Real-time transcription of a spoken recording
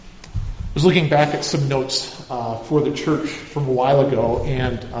I was looking back at some notes for the church from a while ago,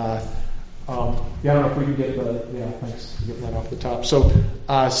 and I don't know if we can get thanks for getting that off the top. So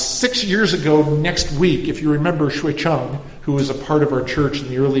 6 years ago next week, if you remember Shui Chung, who was a part of our church in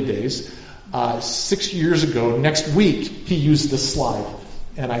the early days, 6 years ago next week, he used this slide.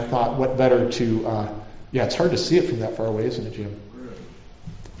 And I thought, what better to, it's hard to see it from that far away, isn't it, Jim?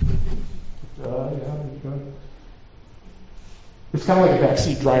 It's kind of like a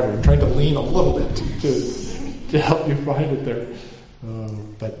backseat driver. I'm trying to lean a little bit to help you find it there.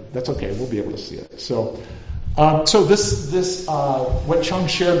 But that's okay. We'll be able to see it. So this what Chung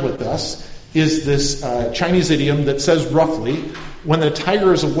shared with us is this Chinese idiom that says roughly, when the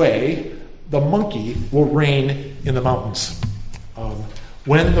tiger is away, the monkey will reign in the mountains.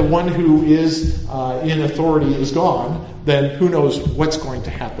 When the one who is in authority is gone, then who knows what's going to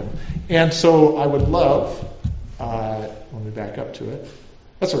happen. And so I would love... let me back up to it.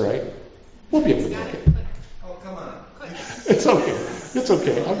 That's all right. We'll be able to make it. Oh, come on. It's okay. It's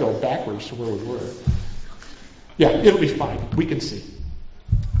okay. I'll go backwards to where we were. Yeah, it'll be fine. We can see.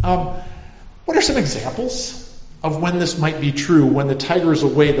 What are some examples of when this might be true? When the tiger is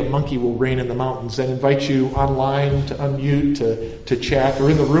away, the monkey will reign in the mountains. And invite you online to unmute, to chat, or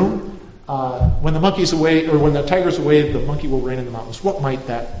in the room. When the monkey's away, or when the tiger's away, the monkey will reign in the mountains. What might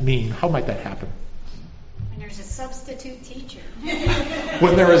that mean? How might that happen? There's a substitute teacher.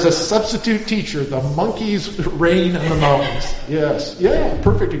 When there is a substitute teacher, the monkeys reign in the mountains. Yes. Yeah,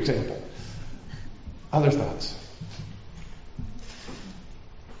 perfect example. Other thoughts?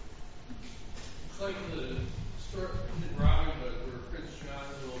 It's like the story in Robin Hood where Prince John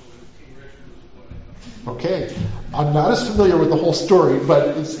ruled and King Richard was appointed. Okay. I'm not as familiar with the whole story,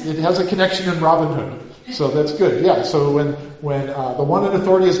 but it has a connection in Robin Hood. So that's good. Yeah, so when the one in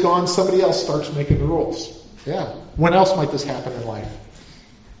authority is gone, somebody else starts making the rules. Yeah. When else might this happen in life?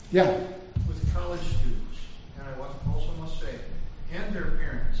 Yeah. With college students, and I also must say, and their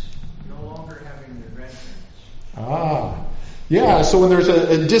parents, no longer having their grandparents. Yeah. So when there's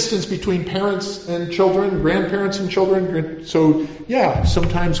a distance between parents and children, grandparents and children, so yeah,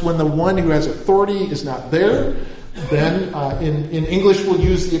 sometimes when the one who has authority is not there, then in English we'll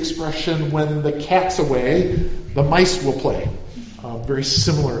use the expression, when the cat's away, the mice will play. Very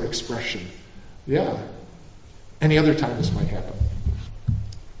similar expression. Yeah. Any other time this might happen?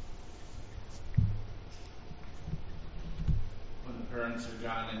 When the parents are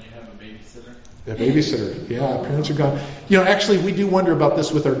gone and you have a babysitter? A babysitter, yeah, parents are gone. Actually, we do wonder about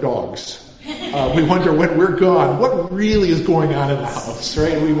this with our dogs. We wonder when we're gone, what really is going on in the house,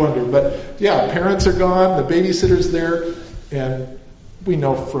 right? We wonder. But yeah, parents are gone, the babysitter's there, and we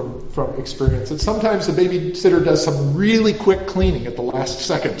know from experience that sometimes the babysitter does some really quick cleaning at the last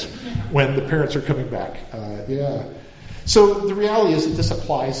second when the parents are coming back. So the reality is that this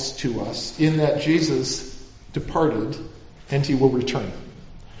applies to us in that Jesus departed and he will return.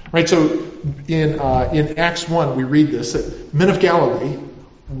 Right, so in Acts 1 we read this, that men of Galilee,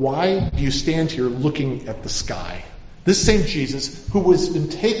 why do you stand here looking at the sky? This same Jesus who has been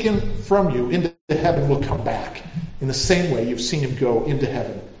taken from you into heaven will come back in the same way you've seen him go into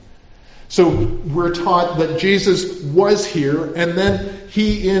heaven. So we're taught that Jesus was here, and then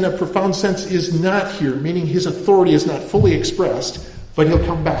he, in a profound sense, is not here, meaning his authority is not fully expressed, but he'll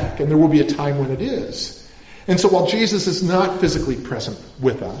come back, and there will be a time when it is. And so while Jesus is not physically present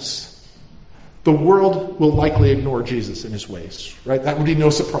with us, the world will likely ignore Jesus in his ways, right? That would be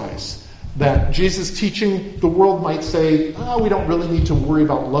no surprise. That Jesus' teaching, the world might say, we don't really need to worry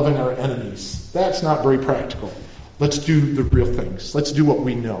about loving our enemies. That's not very practical. Let's do the real things. Let's do what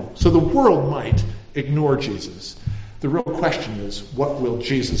we know. So the world might ignore Jesus. The real question is, what will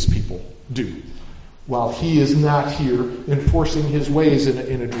Jesus' people do while he is not here enforcing his ways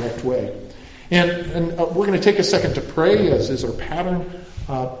in a direct way? And we're going to take a second to pray, as is our pattern.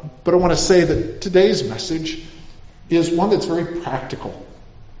 But I want to say that today's message is one that's very practical.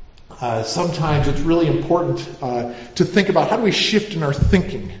 Sometimes it's really important to think about how do we shift in our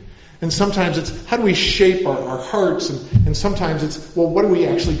thinking. And sometimes it's how do we shape our hearts, and sometimes it's, well, what are we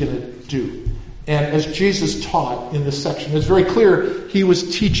actually going to do? And as Jesus taught in this section, it's very clear he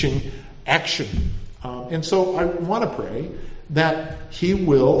was teaching action. And so I want to pray that he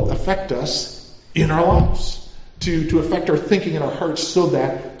will affect us in our lives, to affect our thinking and our hearts so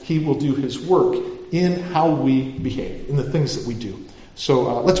that he will do his work in how we behave, in the things that we do.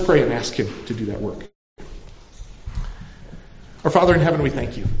 So let's pray and ask him to do that work. Our Father in heaven, we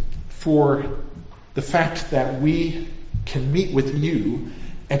thank you for the fact that we can meet with you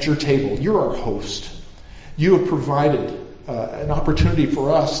at your table. You're our host. You have provided an opportunity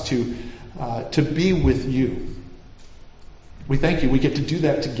for us to be with you. We thank you. We get to do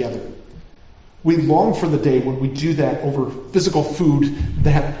that together. We long for the day when we do that over physical food,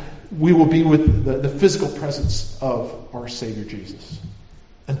 that we will be with the physical presence of our Savior Jesus.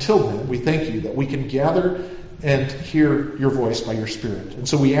 Until then, we thank you that we can gather and hear your voice by your Spirit. And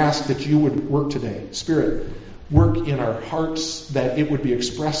so we ask that you would work today. Spirit, work in our hearts, that it would be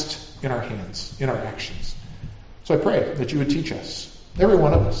expressed in our hands, in our actions. So I pray that you would teach us, every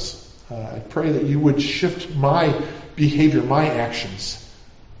one of us. I pray that you would shift my behavior, my actions,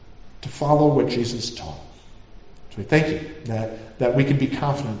 to follow what Jesus taught. So we thank you that we can be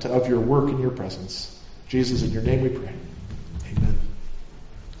confident of your work and your presence. Jesus, in your name we pray.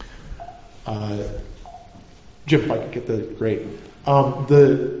 Amen. Jim, if I could get the great.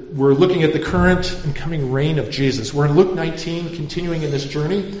 We're looking at the current and coming reign of Jesus. We're in Luke 19, continuing in this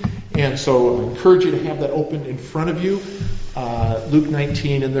journey. And so I encourage you to have that open in front of you. Luke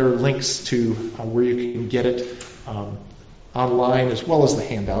 19, and there are links to where you can get it online, as well as the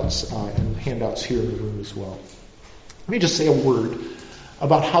handouts, and handouts here in the room as well. Let me just say a word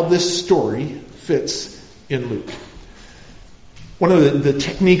about how this story fits in Luke. One of the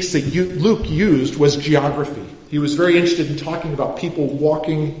techniques that Luke used was geography. He was very interested in talking about people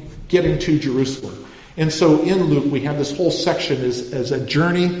walking, getting to Jerusalem. And so in Luke, we have this whole section as a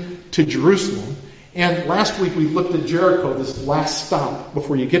journey to Jerusalem. And last week we looked at Jericho, this last stop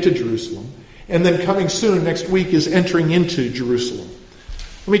before you get to Jerusalem. And then coming soon, next week, is entering into Jerusalem.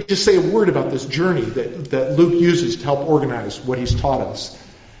 Let me just say a word about this journey that Luke uses to help organize what he's taught us.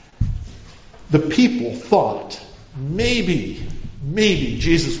 The people thought, maybe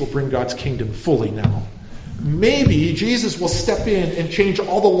Jesus will bring God's kingdom fully now. Maybe Jesus will step in and change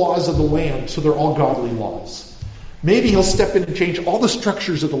all the laws of the land so they're all godly laws. Maybe he'll step in and change all the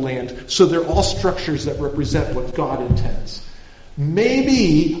structures of the land so they're all structures that represent what God intends.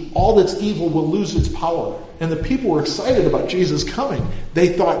 Maybe all that's evil will lose its power. And the people were excited about Jesus coming. They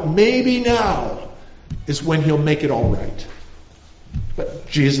thought maybe now is when he'll make it all right. But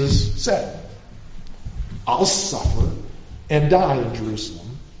Jesus said, I'll suffer and die in Jerusalem,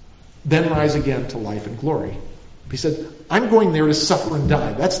 then rise again to life and glory. He said, I'm going there to suffer and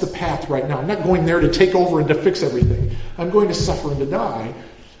die. That's the path right now. I'm not going there to take over and to fix everything. I'm going to suffer and to die.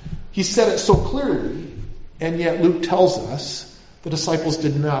 He said it so clearly, and yet Luke tells us the disciples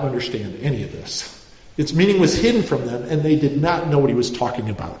did not understand any of this. Its meaning was hidden from them, and they did not know what he was talking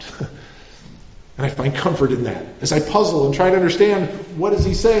about. And I find comfort in that. As I puzzle and try to understand what is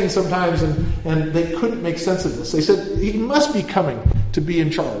he saying sometimes, and they couldn't make sense of this. They said, he must be coming to be in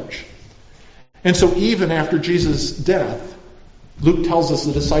charge. And so even after Jesus' death, Luke tells us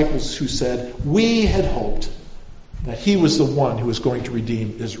the disciples who said, we had hoped that he was the one who was going to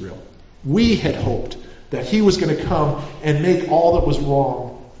redeem Israel. We had hoped that he was going to come and make all that was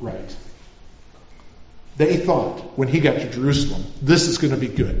wrong right. They thought when he got to Jerusalem, this is going to be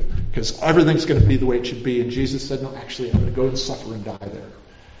good because everything's going to be the way it should be. And Jesus said, no, actually, I'm going to go and suffer and die there.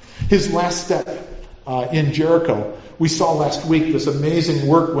 His last step in Jericho, we saw last week this amazing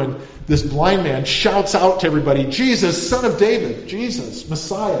work when this blind man shouts out to everybody, Jesus, Son of David, Jesus,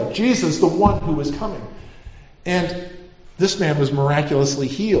 Messiah, Jesus, the one who is coming. And this man was miraculously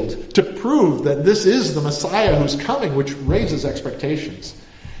healed to prove that this is the Messiah who's coming, which raises expectations.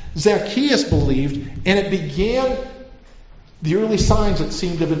 Zacchaeus believed, and it began the early signs, it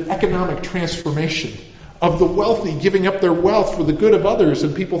seemed, of an economic transformation, of the wealthy giving up their wealth for the good of others.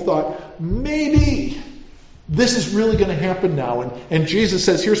 And people thought, maybe this is really going to happen now. And Jesus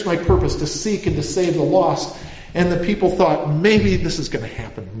says, here's my purpose, to seek and to save the lost. And the people thought, maybe this is going to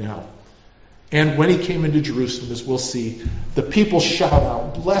happen now. And when he came into Jerusalem, as we'll see, the people shout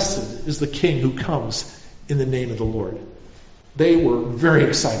out, blessed is the King who comes in the name of the Lord. They were very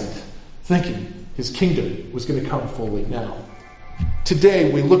excited, thinking his kingdom was going to come fully now.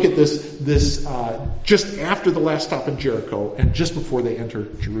 Today, we look at this just after the last stop in Jericho and just before they enter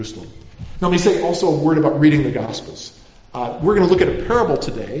Jerusalem. Now, let me say also a word about reading the Gospels. We're going to look at a parable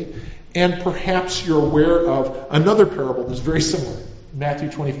today, and perhaps you're aware of another parable that's very similar. Matthew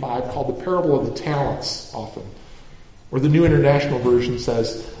 25, called the parable of the talents, often. Or the New International Version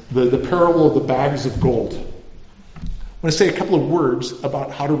says, the parable of the bags of gold. I want to say a couple of words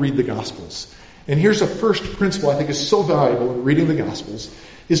about how to read the Gospels. And here's a first principle I think is so valuable in reading the Gospels,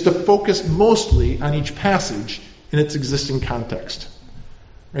 is to focus mostly on each passage in its existing context.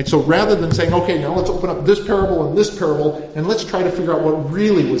 Right? So rather than saying, okay, now let's open up this parable and let's try to figure out what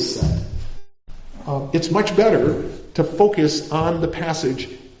really was said. It's much better to focus on the passage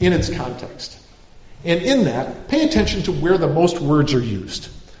in its context. And in that, pay attention to where the most words are used.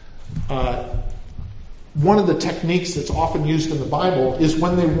 One of the techniques that's often used in the Bible is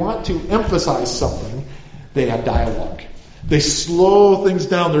when they want to emphasize something, they add dialogue. They slow things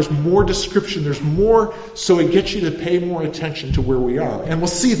down. There's more description. There's more, so it gets you to pay more attention to where we are. And we'll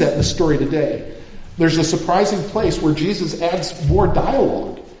see that in the story today. There's a surprising place where Jesus adds more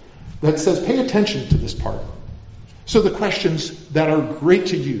dialogue that says, pay attention to this part. So the questions that are great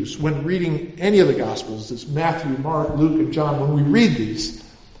to use when reading any of the Gospels, is Matthew, Mark, Luke, and John, when we read these,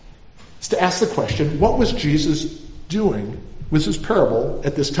 is to ask the question, what was Jesus doing with his parable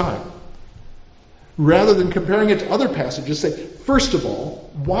at this time? Rather than comparing it to other passages, say, first of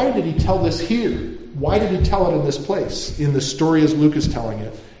all, why did he tell this here? Why did he tell it in this place, in the story as Luke is telling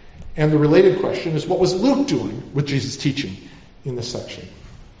it? And the related question is, what was Luke doing with Jesus' teaching in this section?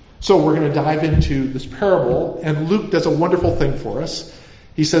 So we're going to dive into this parable, and Luke does a wonderful thing for us.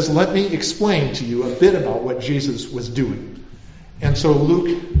 He says, let me explain to you a bit about what Jesus was doing. And so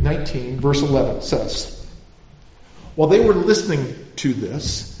Luke 19, verse 11 says, while they were listening to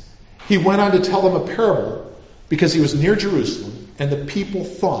this, he went on to tell them a parable because he was near Jerusalem, and the people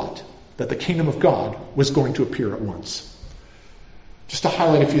thought that the kingdom of God was going to appear at once. Just to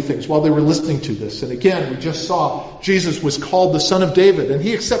highlight a few things while they were listening to this. And again, we just saw Jesus was called the Son of David, and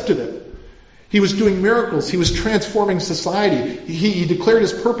he accepted it. He was doing miracles. He was transforming society. He declared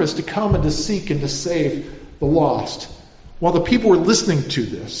his purpose to come and to seek and to save the lost. While the people were listening to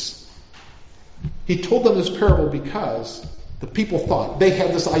this, he told them this parable because the people thought they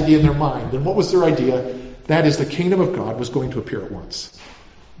had this idea in their mind. And what was their idea? That is, the kingdom of God was going to appear at once.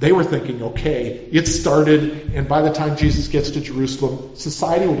 They were thinking, okay, it started, and by the time Jesus gets to Jerusalem,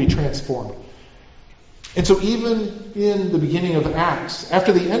 society will be transformed. And so even in the beginning of Acts,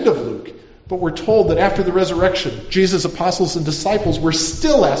 after the end of Luke, but we're told that after the resurrection, Jesus' apostles and disciples were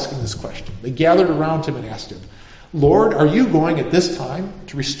still asking this question. They gathered around him and asked him, Lord, are you going at this time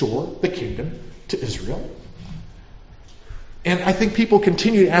to restore the kingdom to Israel? And I think people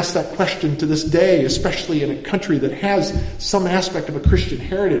continue to ask that question to this day, especially in a country that has some aspect of a Christian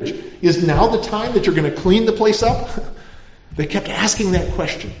heritage. Is now the time that you're going to clean the place up? They kept asking that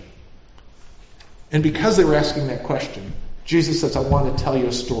question. And because they were asking that question, Jesus says, I want to tell you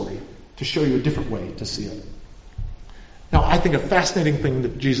a story to show you a different way to see it. Now, I think a fascinating thing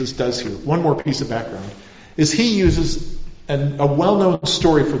that Jesus does here, one more piece of background, is he uses a well-known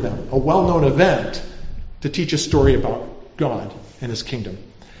story for them, a well-known event, to teach a story about God and his kingdom.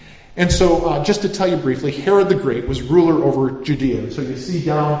 And so, just to tell you briefly, Herod the Great was ruler over Judea. So you see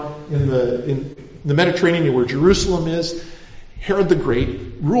down in the Mediterranean where Jerusalem is, Herod the Great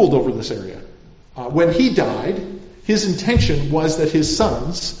ruled over this area. When he died, his intention was that his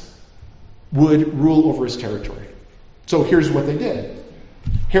sons would rule over his territory. So here's what they did.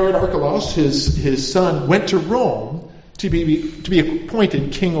 Herod Archelaus, his son, went to Rome to be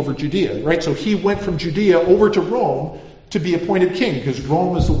appointed king over Judea. Right? So he went from Judea over to Rome to be appointed king, because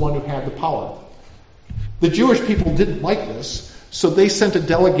Rome was the one who had the power. The Jewish people didn't like this, so they sent a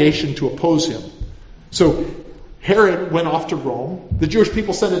delegation to oppose him. So Herod went off to Rome. The Jewish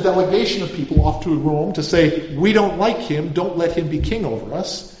people sent a delegation of people off to Rome to say, we don't like him, don't let him be king over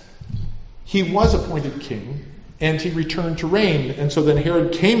us. He was appointed king, and he returned to reign. And so then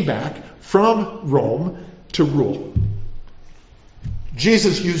Herod came back from Rome to rule.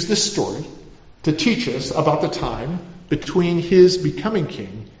 Jesus used this story to teach us about the time between his becoming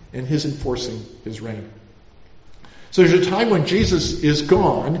king and his enforcing his reign. So there's a time when Jesus is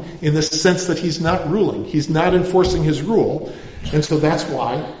gone in the sense that he's not ruling. He's not enforcing his rule. And so that's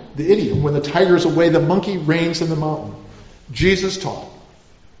why the idiom, when the tiger is away, the monkey reigns in the mountain. Jesus taught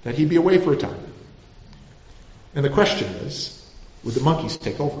that he'd be away for a time. And the question is, would the monkeys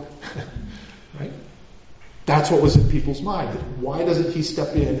take over? Right? That's what was in people's mind. Why doesn't he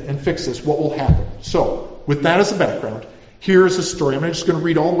step in and fix this? What will happen? So, with that as a background, here is a story. I'm just going to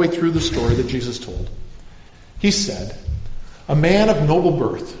read all the way through the story that Jesus told. He said, a man of noble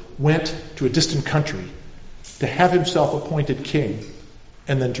birth went to a distant country to have himself appointed king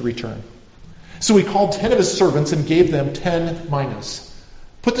and then to return. So he called 10 of his servants and gave them 10 minas.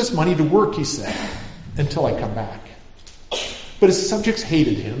 Put this money to work, he said, until I come back. But his subjects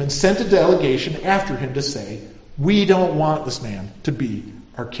hated him and sent a delegation after him to say, we don't want this man to be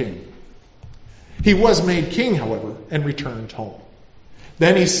our king. He was made king, however, and returned home.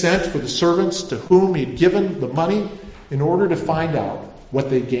 Then he sent for the servants to whom he had given the money in order to find out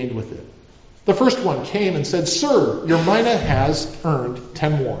what they gained with it. The first one came and said, Sir, your mina has earned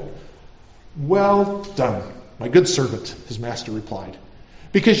 10 more. Well done, my good servant, his master replied.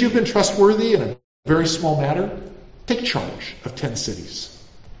 Because you've been trustworthy in a very small matter, take charge of 10 cities.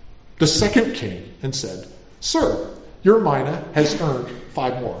 The second came and said, Sir, your mina has earned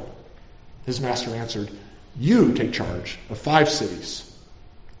 5 more. His master answered, You take charge of 5 cities.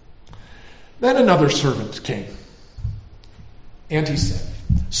 Then another servant came. And he said,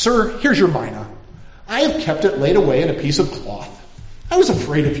 "Sir, here's your mina. I have kept it laid away in a piece of cloth. I was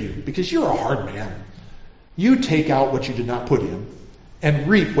afraid of you, because you're a hard man. You take out what you did not put in, and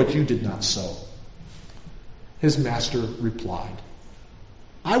reap what you did not sow." His master replied,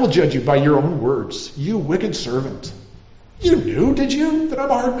 "I will judge you by your own words, you wicked servant. You knew, did you, that I'm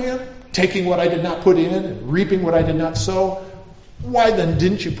a hard man, taking what I did not put in and reaping what I did not sow? Why then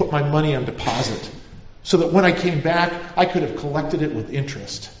didn't you put my money on deposit, so that when I came back, I could have collected it with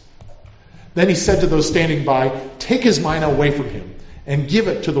interest?" Then he said to those standing by, "Take his mina away from him, and give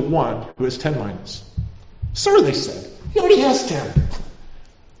it to the one who has 10 minas. "Sir," they said, "he already has 10.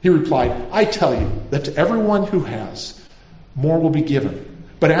 He replied, "I tell you that to everyone who has, more will be given.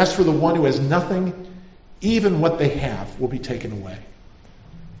 But as for the one who has nothing, even what they have will be taken away.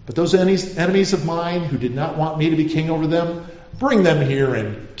 But those enemies of mine who did not want me to be king over them, bring them here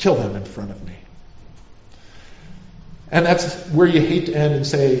and kill them in front of me." And that's where you hate to end and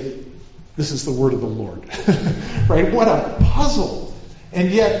say, this is the word of the Lord. Right? What a puzzle.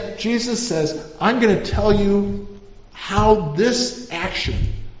 And yet Jesus says, I'm going to tell you how this action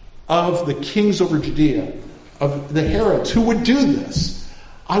of the kings over Judea, of the Herods who would do this,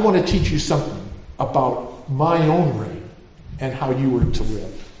 I want to teach you something about my own reign and how you were to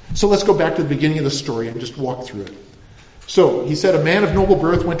live. So let's go back to the beginning of the story and just walk through it. So he said, a man of noble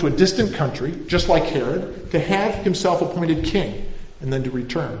birth went to a distant country, just like Herod, to have himself appointed king and then to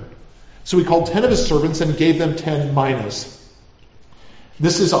return. So he called 10 of his servants and gave them 10 minas.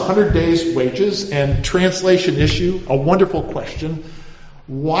 This is 100 days' wages, and translation issue, a wonderful question.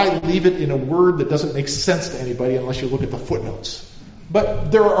 Why leave it in a word that doesn't make sense to anybody unless you look at the footnotes?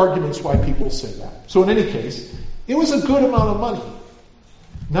 But there are arguments why people say that. So in any case, it was a good amount of money.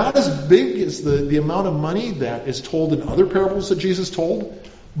 Not as big as the amount of money that is told in other parables that Jesus told,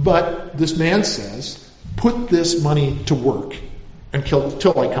 but this man says, put this money to work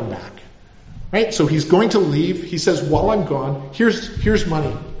until I come back. Right? So he's going to leave. He says, while I'm gone, here's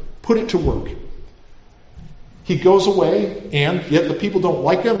money. Put it to work. He goes away, and yet the people don't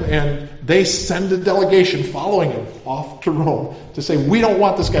like him, and they send a delegation following him off to Rome to say, we don't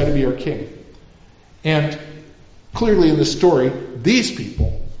want this guy to be our king. And clearly in this story, these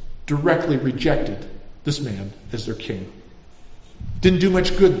people directly rejected this man as their king. Didn't do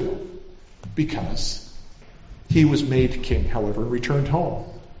much good, though, because he was made king, however, and returned home.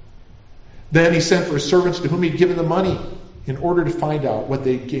 Then he sent for his servants to whom he'd given the money in order to find out what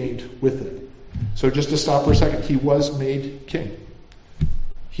they gained with it. So just to stop for a second, he was made king.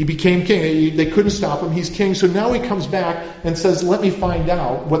 He became king. They couldn't stop him. He's king. So now he comes back and says, let me find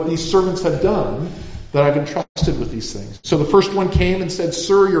out what these servants have done that I've entrusted with these things. So the first one came and said,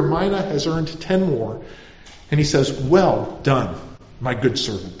 Sir, your mina has earned 10 more. And he says, well done, my good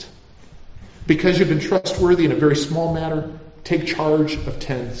servant. Because you've been trustworthy in a very small matter, take charge of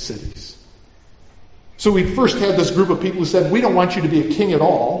 10 cities. So we first had this group of people who said, we don't want you to be a king at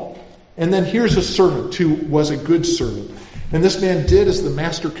all. And then here's a servant who was a good servant. And this man did as the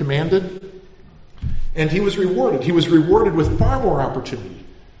master commanded. And he was rewarded. He was rewarded with far more opportunity.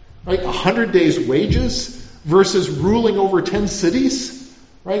 Right? 100 days' wages versus ruling over 10 cities.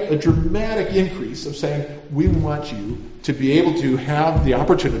 Right? A dramatic increase of saying, we want you to be able to have the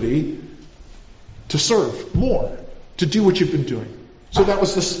opportunity to serve more, to do what you've been doing. So that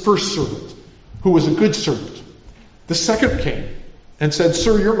was the first servant, who was a good servant. The second came and said,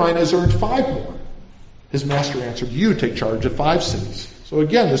 Sir, your mina has earned 5 more. His master answered, you take charge of 5 cities. So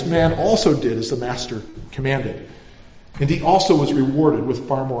again, this man also did as the master commanded. And he also was rewarded with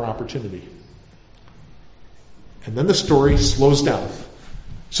far more opportunity. And then the story slows down.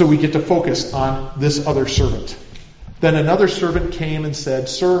 So we get to focus on this other servant. Then another servant came and said,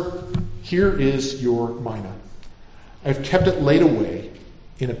 Sir, here is your mina. I've kept it laid away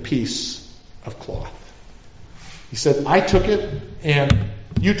in a piece of cloth. He said, I took it, and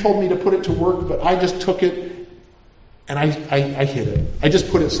you told me to put it to work, but I just took it, and I hid it. I just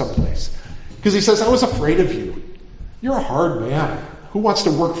put it someplace. Because he says, I was afraid of you. You're a hard man. Who wants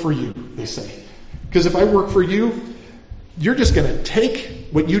to work for you, they say. Because if I work for you, you're just going to take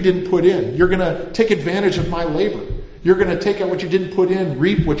what you didn't put in. You're going to take advantage of my labor. You're going to take out what you didn't put in,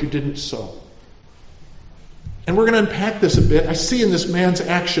 reap what you didn't sow. And we're going to unpack this a bit. I see in this man's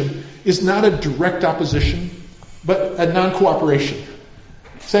action is not a direct opposition, but a non-cooperation.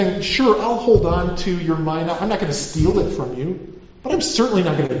 Saying, sure, I'll hold on to your mina. I'm not going to steal it from you, but I'm certainly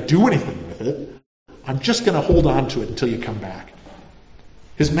not going to do anything with it. I'm just going to hold on to it until you come back.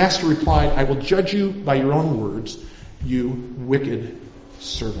 His master replied, I will judge you by your own words, you wicked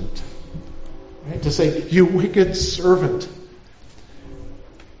servant. Right? To say, you wicked servant.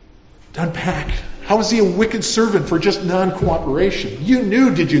 To unpack How is he a wicked servant for just non-cooperation? You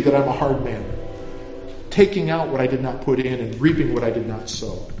knew, did you, that I'm a hard man, taking out what I did not put in and reaping what I did not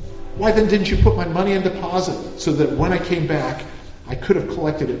sow? Why then didn't you put my money in deposit so that when I came back, I could have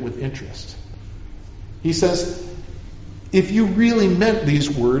collected it with interest? He says, if you really meant these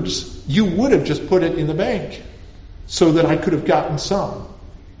words, you would have just put it in the bank so that I could have gotten some.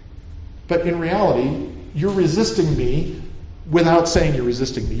 But in reality, you're resisting me without saying you're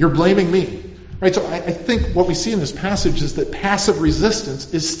resisting me. You're blaming me. Right? So I think what we see in this passage is that passive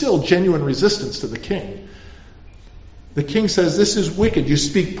resistance is still genuine resistance to the king. The king says, this is wicked. You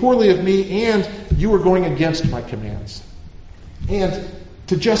speak poorly of me, and you are going against my commands. And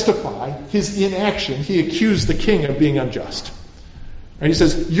to justify his inaction, he accused the king of being unjust. And he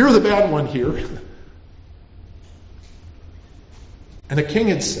says, you're the bad one here. And the king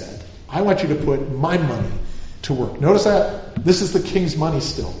had said, I want you to put my money to work. Notice that? This is the king's money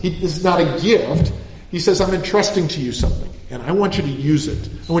still. This is not a gift. He says, I'm entrusting to you something, and I want you to use it.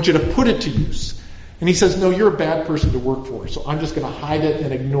 I want you to put it to use. And he says, no, you're a bad person to work for, so I'm just going to hide it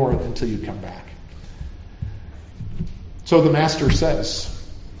and ignore it until you come back. So the master says,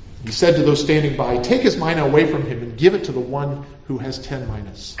 he said to those standing by, take his mina away from him and give it to the one who has 10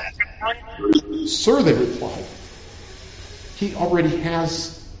 minas. Sir, they replied, he already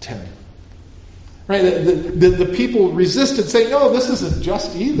has 10. Right? The people resisted, saying, no, this isn't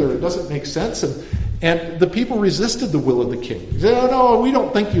just either. It doesn't make sense. And the people resisted the will of the king. They said, oh, no, we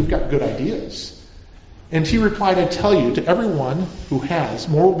don't think you've got good ideas. And he replied, I tell you, to everyone who has,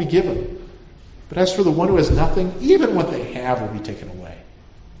 more will be given. But as for the one who has nothing, even what they have will be taken away.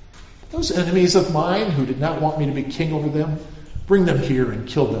 Those enemies of mine who did not want me to be king over them, bring them here and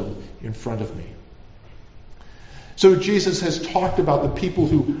kill them in front of me. So Jesus has talked about the people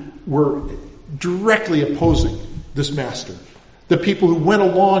who were directly opposing this master. The people who went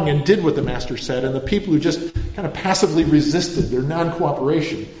along and did what the master said, and the people who just kind of passively resisted their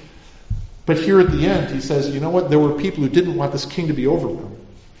non-cooperation. But here at the end, he says, you know what? There were people who didn't want this king to be over them.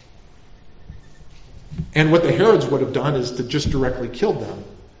 And what the Herods would have done is to just directly kill them.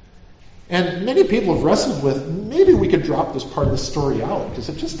 And many people have wrestled with, maybe we could drop this part of the story out, because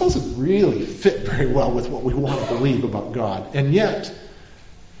it just doesn't really fit very well with what we want to believe about God. And yet,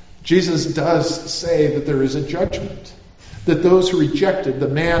 Jesus does say that there is a judgment. That those who rejected the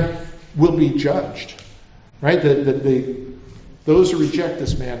man will be judged. Right? Those who reject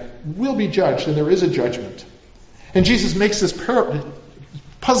this man will be judged, and there is a judgment. And Jesus makes this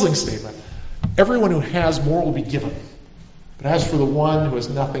puzzling statement. Everyone who has more will be given. But as for the one who has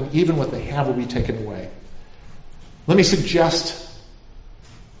nothing, even what they have will be taken away. Let me suggest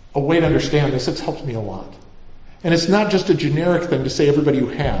a way to understand this. It's helped me a lot. And it's not just a generic thing to say everybody who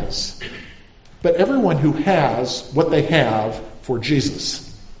has, but everyone who has what they have for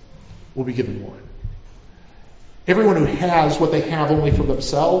Jesus will be given more. Everyone who has what they have only for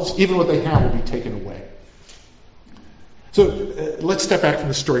themselves, even what they have will be taken away. So let's step back from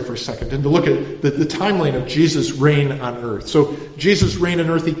the story for a second and to look at the timeline of Jesus' reign on earth. So Jesus' reign on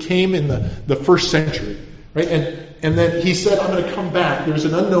earth, he came in the first century, right? And then he said, I'm going to come back. There's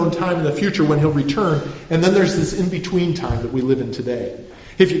an unknown time in the future when he'll return. And then there's this in-between time that we live in today.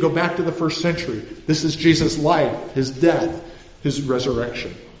 If you go back to the first century, this is Jesus' life, his death, his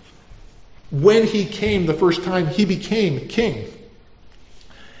resurrection. When he came the first time, he became king.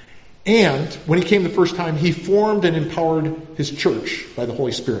 And when he came the first time, he formed and empowered his church by the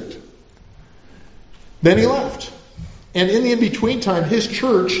Holy Spirit. Then he left. And in the in-between time, his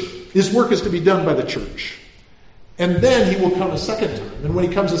church, his work is to be done by the church. And then he will come a second time. And when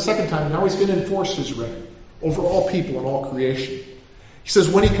he comes a second time, now he's going to enforce his reign over all people and all creation. He says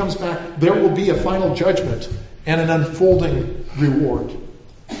when he comes back, there will be a final judgment and an unfolding reward.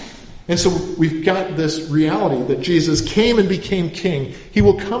 And so we've got this reality that Jesus came and became king. He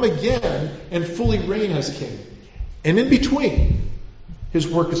will come again and fully reign as king. And in between, his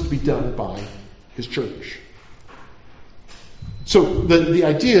work is to be done by his church. So the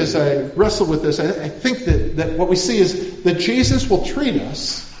idea as I wrestle with this, I think that what we see is that Jesus will treat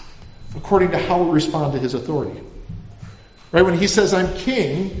us according to how we respond to his authority. Right? When he says, I'm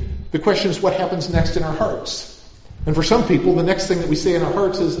king, the question is what happens next in our hearts. And for some people, the next thing that we say in our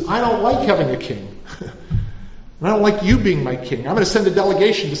hearts is, I don't like having a king. I don't like you being my king. I'm going to send a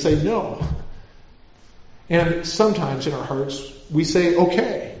delegation to say no. And sometimes in our hearts, we say,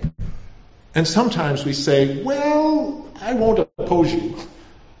 okay. And sometimes we say, well, I won't oppose you,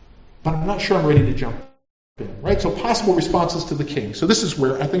 but I'm not sure I'm ready to jump in. Right? So possible responses to the king. So this is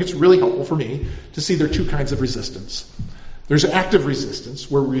where I think it's really helpful for me to see there are two kinds of resistance. There's active resistance,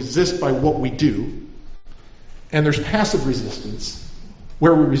 where we resist by what we do. And there's passive resistance,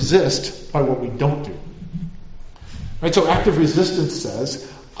 where we resist by what we don't do. Right? So active resistance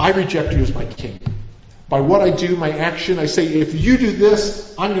says, I reject you as my king. By what I do, my action, I say, if you do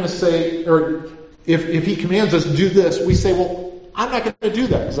this, I'm going to say, or if he commands us to do this, we say, well, I'm not going to do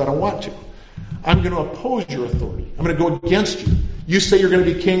that because I don't want to. I'm going to oppose your authority. I'm going to go against you. You say you're going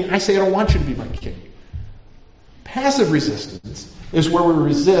to be king. I say I don't want you to be my king. Passive resistance is where we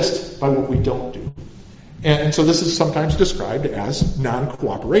resist by what we don't do. And so this is sometimes described as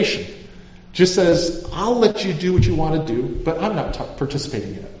non-cooperation. Just says, I'll let you do what you want to do, but I'm not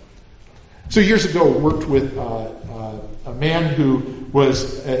participating in it. So years ago, I worked with a man who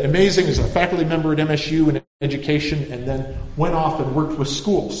was amazing as a faculty member at MSU in education, and then went off and worked with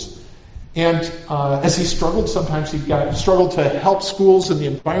schools. And as he struggled, sometimes he struggled to help schools in the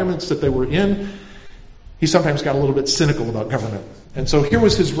environments that they were in. He sometimes got a little bit cynical about government. And so here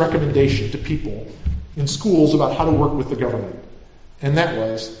was his recommendation to people in schools about how to work with the government. And that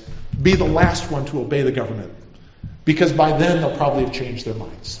was, be the last one to obey the government. Because by then they'll probably have changed their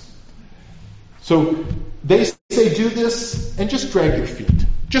minds. So they say do this and just drag your feet.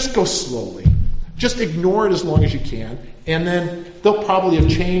 Just go slowly. Just ignore it as long as you can. And then they'll probably have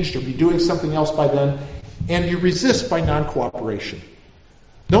changed or be doing something else by then. And you resist by non-cooperation.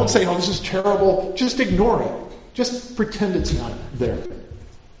 Don't say, oh, this is terrible. Just ignore it. Just pretend it's not there.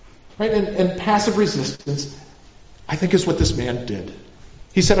 Right? And passive resistance, I think, is what this man did.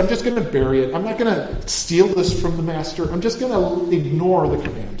 He said, I'm just going to bury it. I'm not going to steal this from the master. I'm just going to ignore the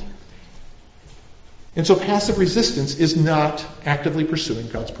command. And so passive resistance is not actively pursuing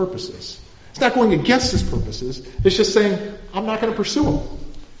God's purposes. It's not going against his purposes. It's just saying, I'm not going to pursue them.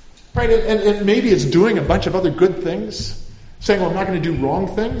 Right? And maybe it's doing a bunch of other good things. Saying, well, I'm not going to do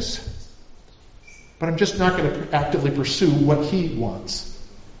wrong things. But I'm just not going to actively pursue what he wants.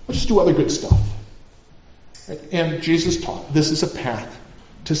 I'll just do other good stuff. Right? And Jesus taught this is a path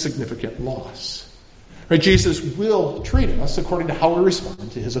to significant loss. Right? Jesus will treat us according to how we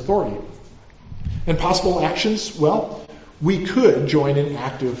respond to his authority. And possible actions, well, we could join in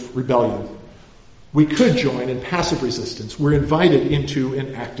active rebellion. We could join in passive resistance. We're invited into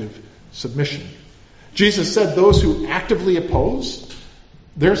an active submission. Jesus said those who actively oppose,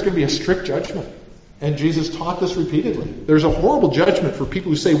 there's going to be a strict judgment. And Jesus taught this repeatedly. There's a horrible judgment for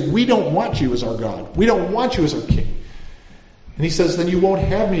people who say, we don't want you as our God. We don't want you as our king. And he says, then you won't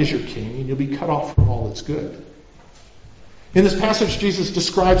have me as your king, and you'll be cut off from all that's good. In this passage, Jesus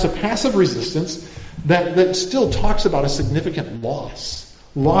describes a passive resistance that still talks about a significant loss.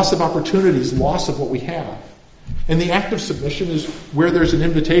 Loss of opportunities, loss of what we have. And the active submission is where there's an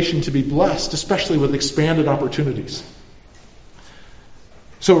invitation to be blessed, especially with expanded opportunities.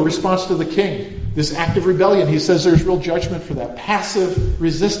 So in response to the king, this active rebellion, he says there's real judgment for that. Passive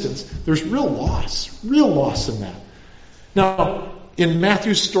resistance, there's real loss in that. Now, in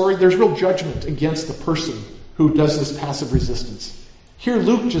Matthew's story, there's real judgment against the person who does this passive resistance. Here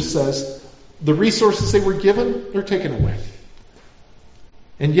Luke just says the resources they were given, they're taken away.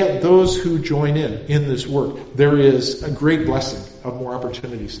 And yet those who join in this work, there is a great blessing of more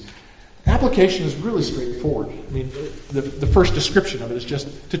opportunities. Application is really straightforward. I mean, the first description of it is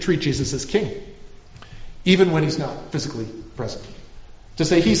just to treat Jesus as king, even when he's not physically present. To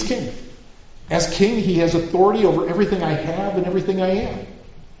say he's king. As king, he has authority over everything I have and everything I am.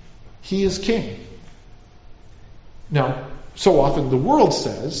 He is king. Now, so often the world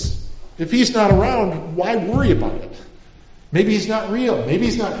says, if he's not around, why worry about it? Maybe he's not real. Maybe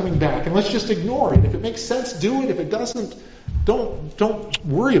he's not coming back. And let's just ignore it. If it makes sense, do it. If it doesn't, don't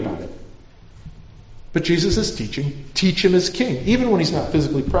worry about it. But Jesus is teaching, teach him as king, even when he's not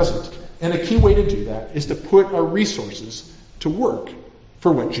physically present. And a key way to do that is to put our resources to work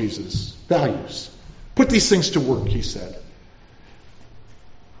for what Jesus values. Put these things to work, he said.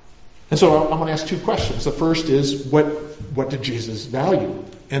 And so I'm going to ask two questions. The first is, what did Jesus value?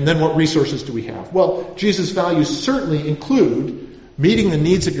 And then what resources do we have? Well, Jesus' values certainly include meeting the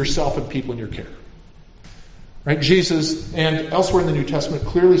needs of yourself and people in your care. Right? Jesus, and elsewhere in the New Testament,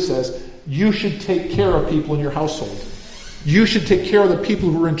 clearly says, you should take care of people in your household. You should take care of the people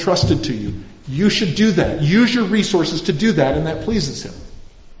who are entrusted to you. You should do that. Use your resources to do that, and that pleases him.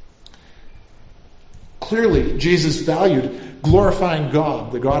 Clearly, Jesus valued glorifying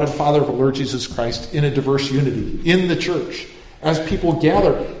God, the God and Father of the Lord Jesus Christ, in a diverse unity, in the church. As people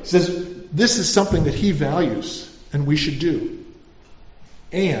gather, he says, this is something that he values, and we should do.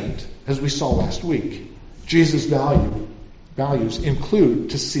 And, as we saw last week, Jesus' values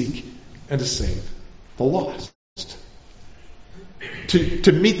include to seek and to save the lost.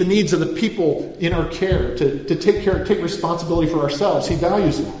 To meet the needs of the people in our care, to take responsibility for ourselves. He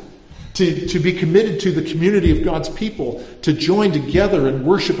values that. to be committed to the community of God's people, to join together in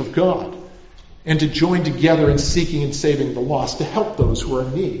worship of God, and to join together in seeking and saving the lost, to help those who are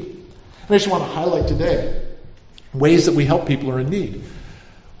in need. And I just want to highlight today ways that we help people who are in need.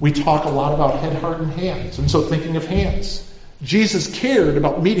 We talk a lot about head, heart, and hands, and so thinking of hands. Jesus cared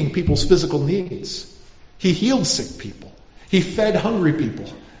about meeting people's physical needs. He healed sick people. He fed hungry people.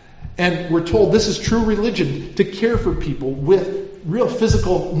 And we're told this is true religion, to care for people with real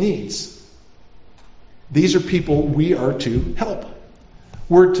physical needs. These are people we are to help.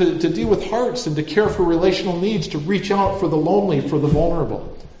 We're to deal with hearts and to care for relational needs, to reach out for the lonely, for the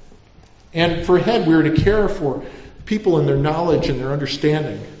vulnerable. And for head, we're to care for people in their knowledge and their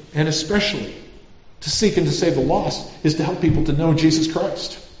understanding, and especially to seek and to save the lost is to help people to know Jesus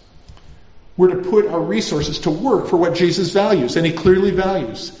Christ. We're to put our resources to work for what Jesus values, and he clearly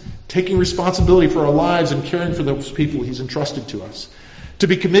values. Taking responsibility for our lives and caring for those people he's entrusted to us. To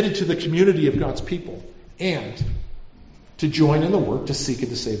be committed to the community of God's people. And to join in the work to seek and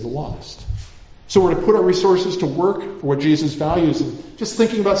to save the lost. So we're to put our resources to work for what Jesus values. And just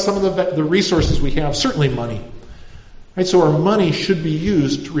thinking about some of the resources we have, certainly money. Right? So our money should be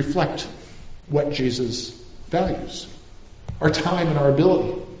used to reflect what Jesus values. Our time and our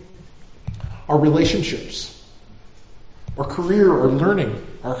ability. Our relationships. Our career, our learning,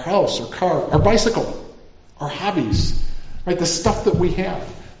 our house, our car, our bicycle, our hobbies, right? The stuff that we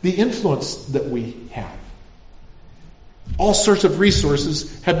have, the influence that we have. All sorts of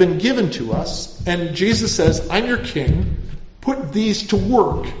resources have been given to us, and Jesus says, I'm your king, put these to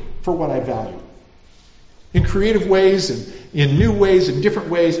work for what I value. In creative ways, and in new ways, in different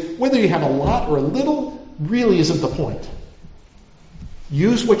ways, whether you have a lot or a little, really isn't the point.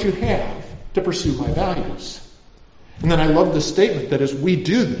 Use what you have to pursue my values. And then I love this statement that as we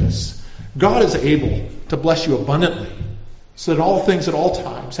do this, God is able to bless you abundantly, so that all things at all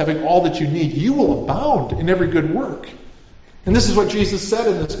times, having all that you need, you will abound in every good work. And this is what Jesus said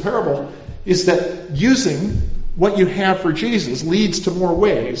in this parable, is that using what you have for Jesus leads to more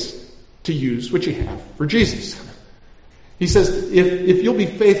ways to use what you have for Jesus. He says, if you'll be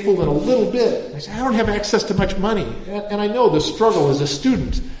faithful in a little bit, I say, I don't have access to much money. And I know the struggle as a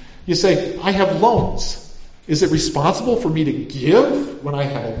student. You say, I have loans. Is it responsible for me to give when I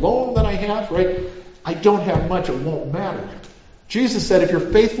have a loan that I have, right? I don't have much, it won't matter. Jesus said if you're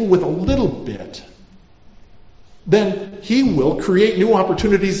faithful with a little bit, then he will create new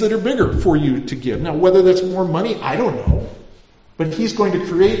opportunities that are bigger for you to give. Now, whether that's more money, I don't know. But he's going to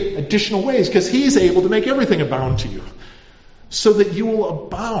create additional ways because he's able to make everything abound to you so that you will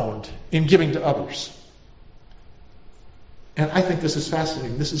abound in giving to others. And I think this is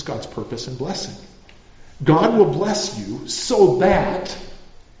fascinating. This is God's purpose and blessing. God will bless you so that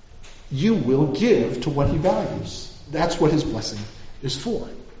you will give to what he values. That's what his blessing is for.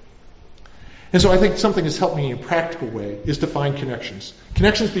 And so I think something that's helped me in a practical way is to find connections.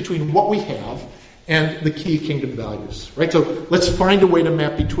 Connections between what we have and the key kingdom values. Right? So let's find a way to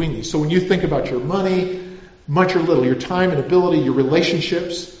map between these. So when you think about your money, much or little, your time and ability, your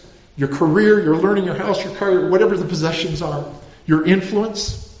relationships, your career, your learning, your house, your car, whatever the possessions are, your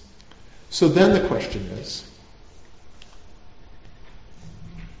influence. So then the question is,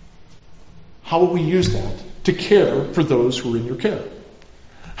 how will we use that to care for those who are in your care?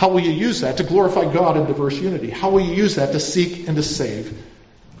 How will you use that to glorify God in diverse unity? How will you use that to seek and to save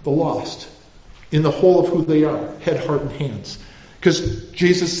the lost in the whole of who they are, head, heart, and hands? Because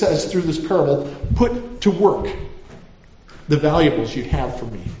Jesus says through this parable, put to work the valuables you have for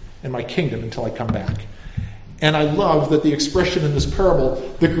me and my kingdom until I come back. And I love that the expression in this parable,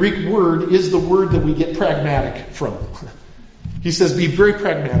 the Greek word is the word that we get pragmatic from. He says, be very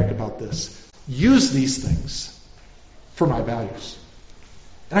pragmatic about this. Use these things for my values.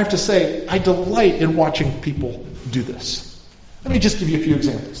 And I have to say, I delight in watching people do this. Let me just give you a few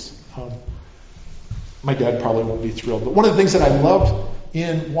examples. My dad probably won't be thrilled, but one of the things that I loved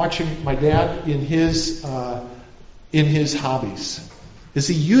in watching my dad in his hobbies is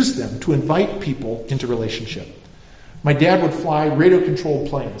he used them to invite people into relationship. My dad would fly radio-controlled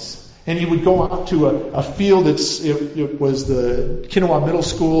planes, and he would go out to a field. It was the Kinawa Middle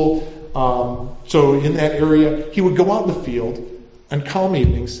School, so in that area, he would go out in the field on calm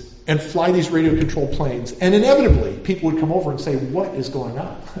evenings and fly these radio-controlled planes. And inevitably, people would come over and say, what is going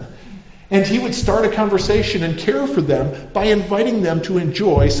on? And he would start a conversation and care for them by inviting them to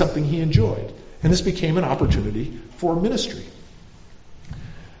enjoy something he enjoyed. And this became an opportunity for ministry.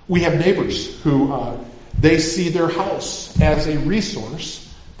 We have neighbors who they see their house as a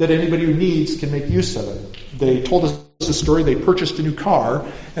resource that anybody who needs can make use of it. They told us a story. They purchased a new car,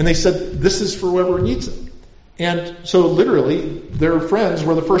 and they said, this is for whoever needs it. And so literally, their friends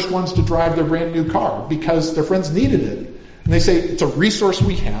were the first ones to drive their brand new car because their friends needed it. And they say, it's a resource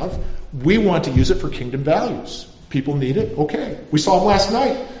we have. We want to use it for kingdom values. People need it. Okay. We saw them last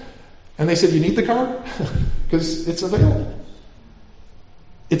night. And they said, you need the car? Because it's available.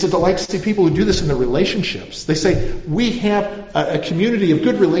 It's a delight to see people who do this in their relationships. They say, we have a community of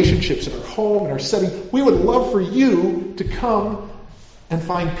good relationships in our home, in our setting. We would love for you to come and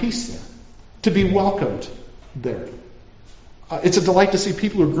find peace there, to be welcomed there. It's a delight to see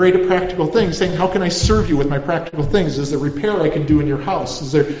people who are great at practical things saying, how can I serve you with my practical things? Is there repair I can do in your house?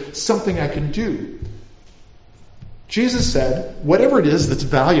 Is there something I can do? Jesus said, whatever it is that's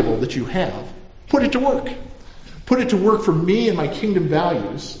valuable that you have, put it to work. Put it to work for me and my kingdom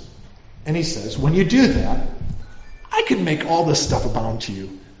values. And he says, when you do that, I can make all this stuff abound to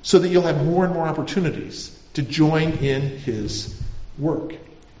you so that you'll have more and more opportunities to join in his work.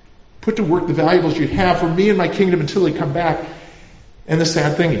 Put to work the valuables you have for me and my kingdom until I come back. And the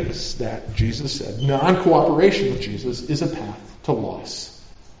sad thing is that Jesus said non-cooperation with Jesus is a path to loss.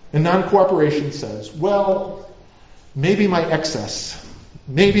 And non-cooperation says, well, maybe my excess,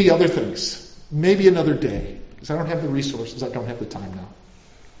 maybe other things, maybe another day, because I don't have the resources, I don't have the time now.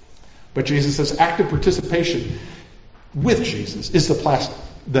 But Jesus says active participation with Jesus is the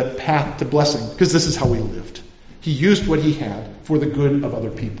path to blessing, because this is how he lived. He used what he had for the good of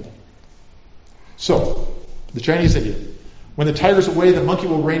other people. So, the Chinese idiot. When the tiger's away, the monkey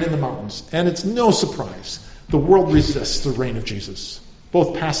will reign in the mountains. And it's no surprise. The world resists the reign of Jesus,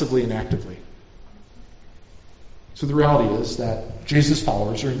 both passively and actively. So the reality is that Jesus'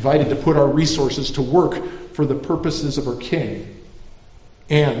 followers are invited to put our resources to work for the purposes of our King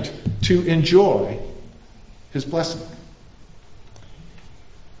and to enjoy his blessing.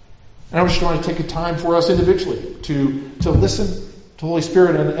 And I just want to take a time for us individually to listen to the Holy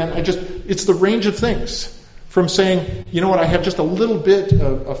Spirit. And it's the range of things. From saying, you know what, I have just a little bit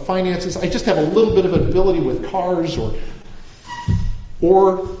of finances. I just have a little bit of ability with cars.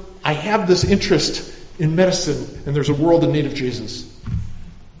 Or I have this interest in medicine and there's a world in need of Jesus.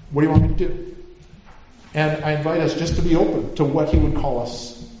 What do you want me to do? And I invite us just to be open to what he would call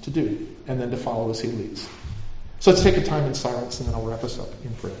us to do and then to follow as he leads. So let's take a time in silence and then I'll wrap us up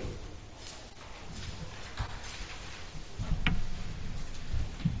in prayer.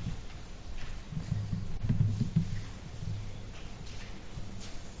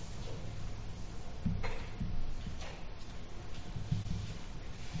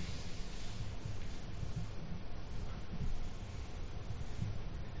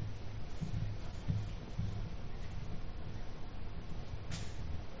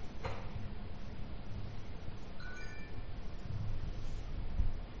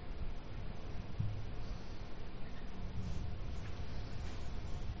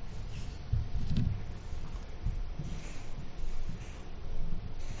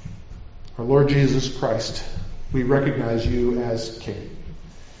 Our Lord Jesus Christ, we recognize you as King.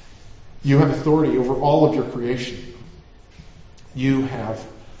 You have authority over all of your creation. You have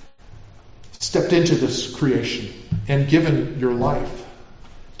stepped into this creation and given your life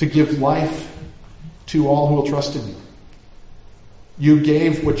to give life to all who will trust in you. You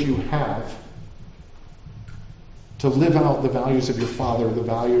gave what you have to live out the values of your Father, the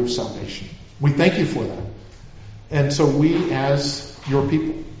value of salvation. We thank you for that. And so we, as your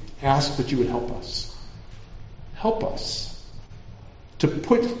people, ask that you would help us. Help us to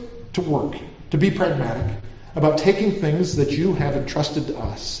put to work, to be pragmatic about taking things that you have entrusted to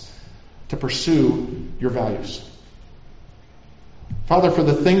us to pursue your values. Father, for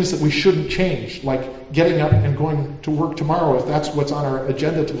the things that we shouldn't change, like getting up and going to work tomorrow if that's what's on our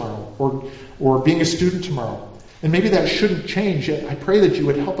agenda tomorrow, or being a student tomorrow. And maybe that shouldn't change, yet I pray that you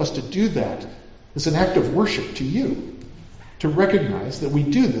would help us to do that as an act of worship to you. To recognize that we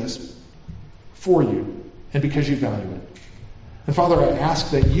do this for you and because you value it. And Father, I ask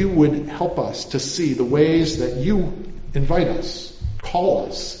that you would help us to see the ways that you invite us, call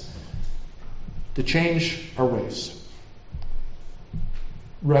us to change our ways,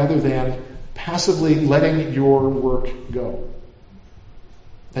 rather than passively letting your work go.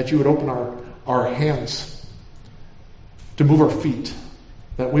 That you would open our hands to move our feet,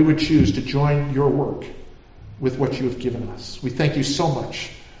 that we would choose to join your work with what you have given us. We thank you so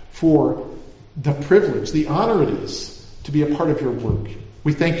much for the privilege, the honor it is to be a part of your work.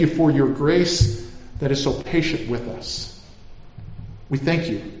 We thank you for your grace that is so patient with us. We thank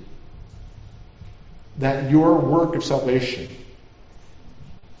you that your work of salvation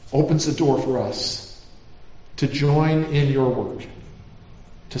opens the door for us to join in your work,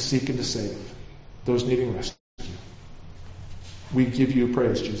 to seek and to save those needing rescue. We give you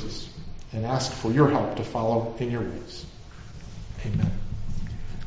praise, Jesus. and ask for your help to follow in your ways. Amen.